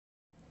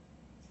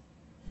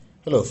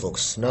Hello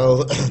folks.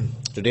 Now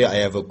today I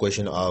have a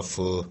question of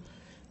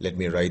let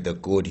me write the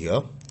code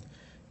here.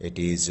 It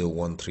is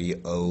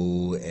 130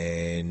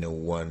 and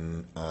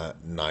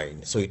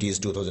 19. So it is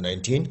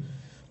 2019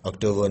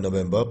 October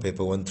November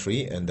paper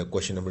 13 and the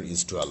question number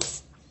is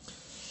 12.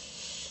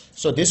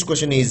 So this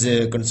question is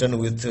concerned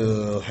with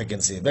I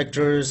can say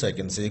vectors, I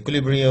can say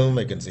equilibrium,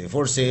 I can say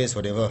forces,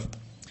 whatever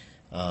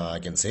I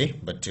can say,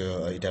 but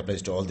it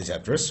applies to all the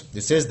chapters.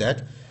 It says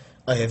that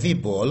a heavy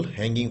ball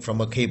hanging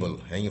from a cable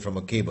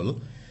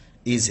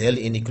is held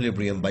in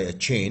equilibrium by a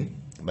chain.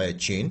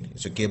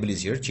 So cable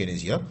is here, chain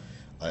is here.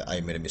 I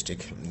made a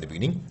mistake in the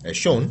beginning. As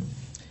shown,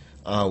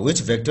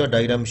 which vector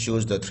diagram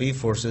shows the three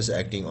forces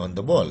acting on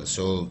the ball?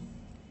 So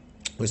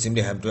we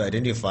simply have to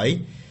identify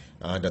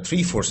the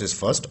three forces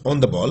first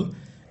on the ball,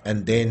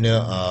 and then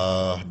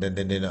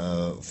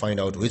find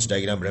out which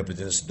diagram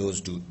represents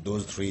those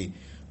three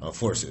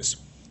forces.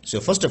 So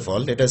first of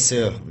all, let us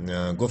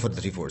go for the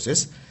three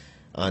forces.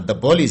 The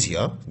ball is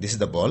here. This is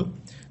the ball.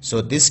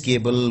 So this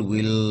cable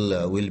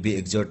will be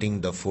exerting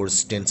the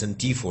force tension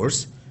T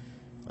force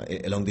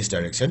along this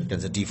direction,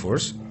 tension T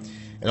force,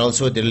 and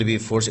also there will be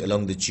force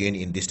along the chain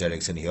in this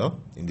direction here,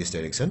 in this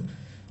direction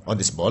on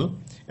this ball.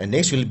 And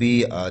next will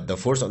be the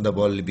force on the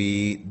ball will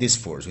be this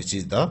force, which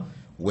is the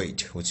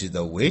weight,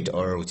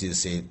 or which is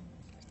say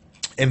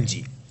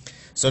mg.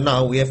 So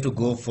now we have to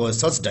go for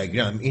such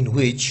diagram in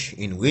which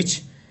the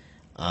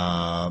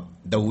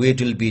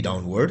weight will be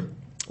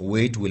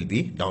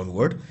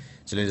downward.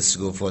 So let us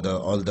go for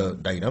all the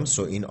diagrams.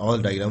 So in all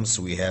diagrams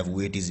we have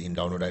weight is in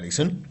downward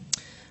direction.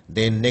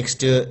 Then next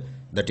the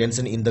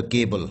tension in the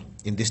cable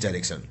in this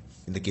direction,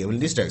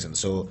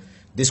 so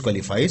this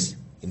qualifies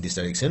in this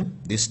direction.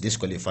 This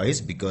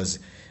disqualifies because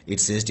it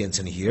says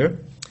tension here.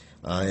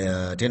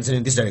 Tension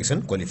in this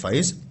direction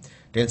qualifies,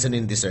 tension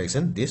in this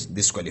direction this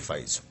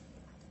disqualifies.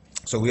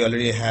 So we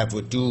already have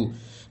two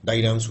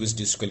diagrams which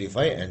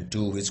disqualify and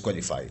two which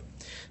qualify.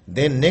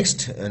 Then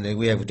next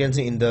we have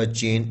tension in the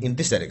chain in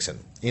this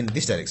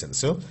direction,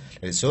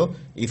 so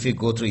if we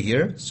go through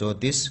here, so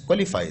this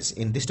qualifies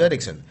in this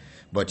direction,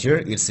 but here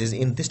it says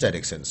in this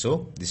direction,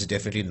 so this is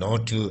definitely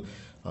not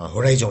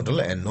horizontal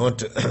and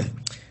not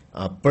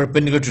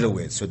perpendicular to the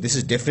weight. So this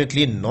is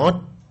definitely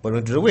not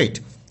perpendicular to the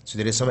weight. So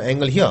there is some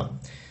angle here,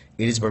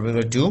 it is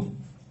perpendicular to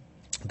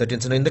the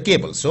tension in the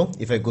cable. So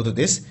if I go to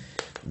this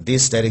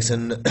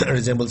direction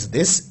resembles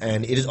this,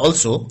 and it is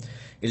also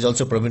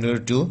perpendicular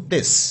to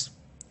this.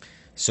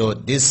 So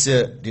this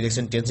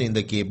direction tension in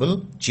the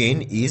cable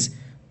chain is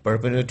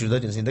perpendicular to the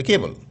tension in the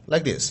cable,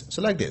 like this.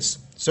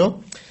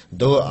 So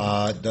though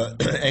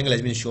the angle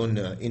has been shown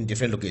in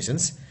different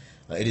locations,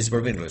 it is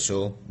perpendicular.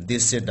 So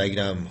this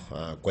diagram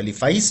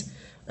qualifies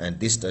and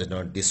this does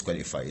not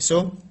disqualify.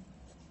 So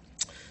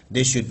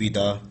this should be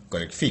the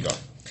correct figure.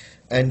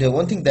 And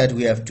one thing that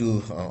we have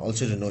to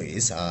also to know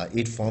is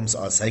it forms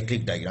a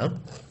cyclic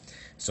diagram.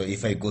 So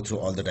if I go through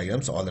all the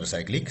diagrams, all are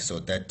cyclic, so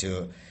that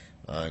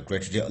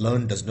criteria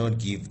alone does not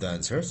give the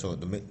answer. So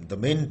the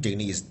main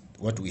technique is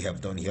what we have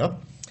done here.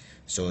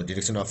 So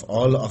direction of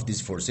all of these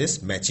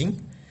forces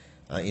matching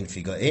in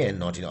figure A and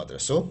not in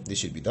others. So this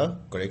should be the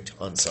correct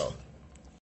answer.